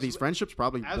 one of these friendships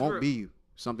probably won't be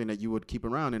something that you would keep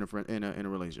around in a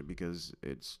relationship because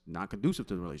it's not conducive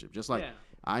to the relationship. Just like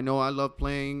I know I love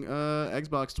playing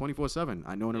Xbox 24/7.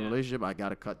 I know in a relationship I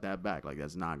gotta cut that back. Like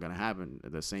that's not gonna happen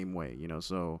the same way, you know.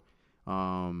 So,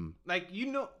 like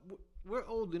you know, we're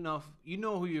old enough. You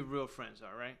know who your real friends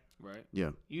are, right? Right.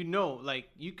 Yeah. You know, like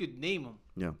you could name them.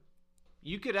 Yeah.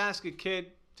 You could ask a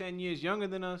kid 10 years younger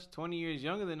than us, 20 years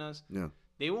younger than us. Yeah.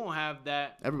 They won't have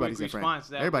that. Everybody's a friend.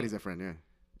 Everybody's a friend. Yeah.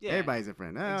 Yeah. Everybody's a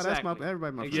friend. Oh, exactly. That's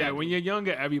everybody my friend. Yeah, when you're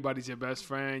younger, everybody's your best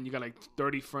friend. You got like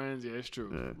 30 friends. Yeah, it's true.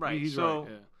 Yeah. Right. He's so,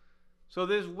 right. Yeah. So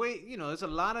there's there's a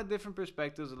lot of different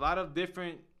perspectives, a lot of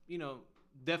different,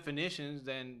 definitions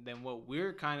than what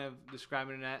we're kind of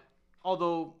describing that.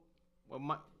 Although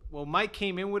what Mike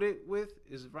came in with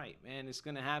is right, man. It's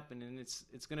gonna happen and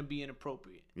it's gonna be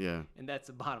inappropriate. Yeah. And that's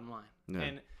the bottom line.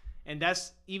 Yeah. And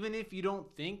that's even if you don't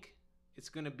think it's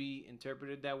going to be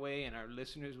interpreted that way, and our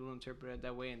listeners will interpret it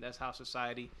that way, and that's how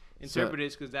society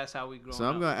interprets it because that's how we grow up. So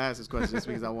I'm going to ask this question just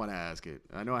because I want to ask it.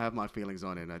 I know I have my feelings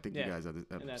on it, and I think you guys have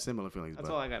similar feelings. That's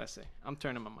all I got to say. I'm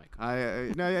turning my mic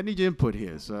on. I need your input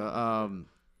here. So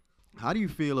how do you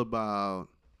feel about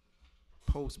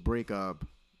post breakup,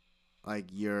 like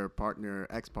your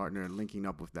ex-partner linking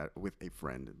up with a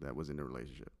friend that was in the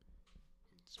relationship?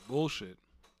 It's bullshit.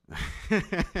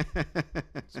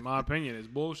 It's my opinion. It's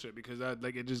bullshit because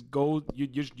it just goes.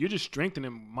 You're just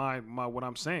strengthening my what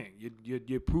I'm saying.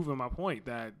 You're proving my point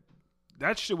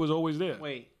that shit was always there.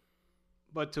 Wait,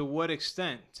 but to what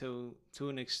extent? To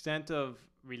an extent of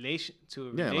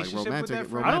relationship like with that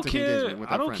friend? I don't care. Engagement with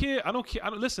that friend. I don't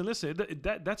care. Listen.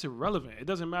 That's irrelevant. It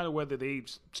doesn't matter whether they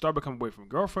start becoming boyfriend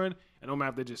girlfriend. It don't matter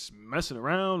if they're just messing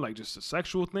around, like just a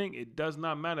sexual thing. It does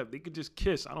not matter. They could just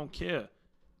kiss. I don't care.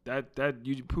 That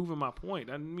you proving my point.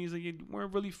 That means that you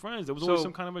weren't really friends. There was always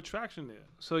some kind of attraction there.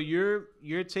 So your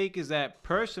take is that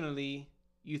personally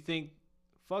you think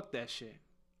fuck that shit.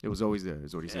 It was always there.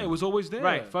 Is what he's saying. It was always there.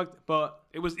 Right. Fuck. But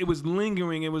it was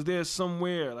lingering. It was there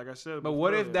somewhere. Like I said. But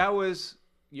what if that was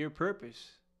your purpose?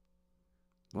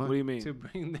 What do you mean? To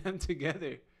bring them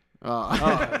together.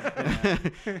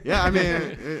 Yeah. I mean,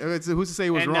 it's who's to say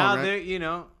it was and wrong? now right?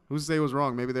 they're Who's to say it was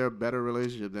wrong? Maybe they're a better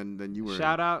relationship than you were.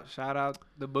 Shout out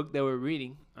the book that we're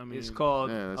reading. I mean, it's called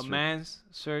A Man's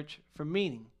Search for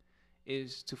Meaning.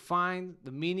 Is to find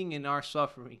the meaning in our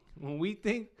suffering. When we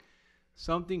think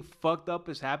something fucked up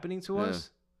is happening to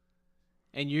us,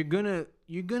 and you're gonna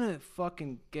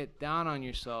fucking get down on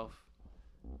yourself,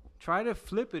 try to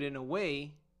flip it in a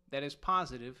way that is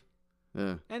positive.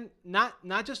 Yeah. And not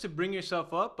just to bring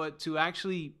yourself up, but to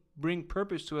actually bring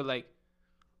purpose to it. Like,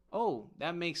 oh,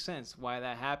 that makes sense why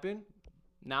that happened.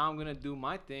 Now I'm gonna do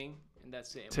my thing, and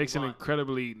that's it. Takes an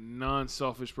incredibly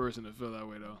non-selfish person to feel that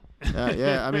way, though.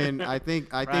 Yeah, I mean, I think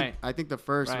the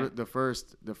first Right. the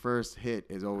first hit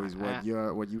is always what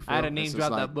you feel. I had to name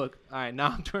drop that book. All right, now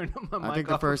I'm turning my mic off. I think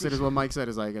the first hit is what Mike said.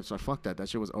 Is like, fuck that. That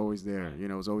shit was always there. Right. You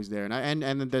know, it was always there.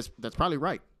 And that's probably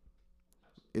right.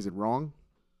 Is it wrong?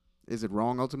 Is it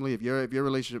wrong ultimately if your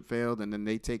relationship failed and then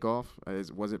they take off?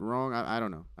 Was it wrong? I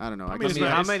don't know. I mean,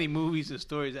 how many movies and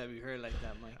stories have you heard like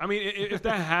that, Mike? I mean, if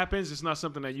that happens, it's not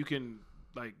something that you can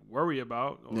like worry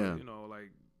about, or like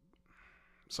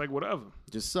it's like whatever.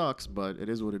 It just sucks, but it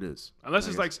is what it is. Unless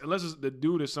it's the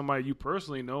dude is somebody you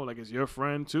personally know, like it's your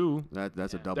friend too.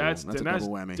 That's a double. That's a double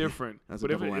whammy. Different. That's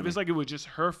but a double whammy. If it's like it was just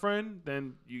her friend,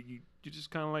 then you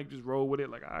just kind of like just roll with it,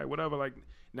 like all right, whatever. Like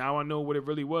now I know what it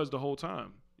really was the whole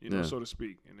time. So to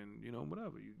speak. And then,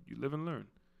 whatever. You live and learn.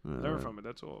 Learn from it.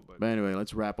 That's all. But anyway,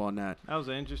 let's wrap on that. That was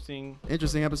an interesting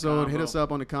episode. combo. Hit us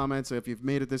up on the comments. So if you've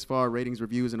made it this far, ratings,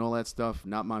 reviews, and all that stuff,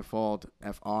 not my fault.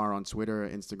 FR on Twitter,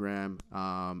 Instagram.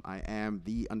 I am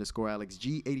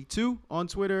 _AlexG82 on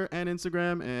Twitter and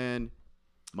Instagram. And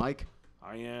Mike?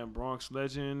 I am Bronx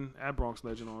Legend, at Bronx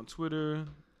Legend on Twitter,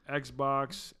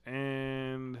 Xbox,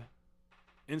 and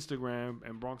Instagram,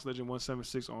 and Bronx Legend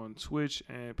 176 on Twitch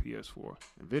and PS4.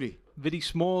 And Viddy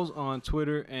Smalls on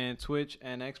Twitter and Twitch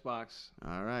and Xbox.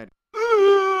 All right.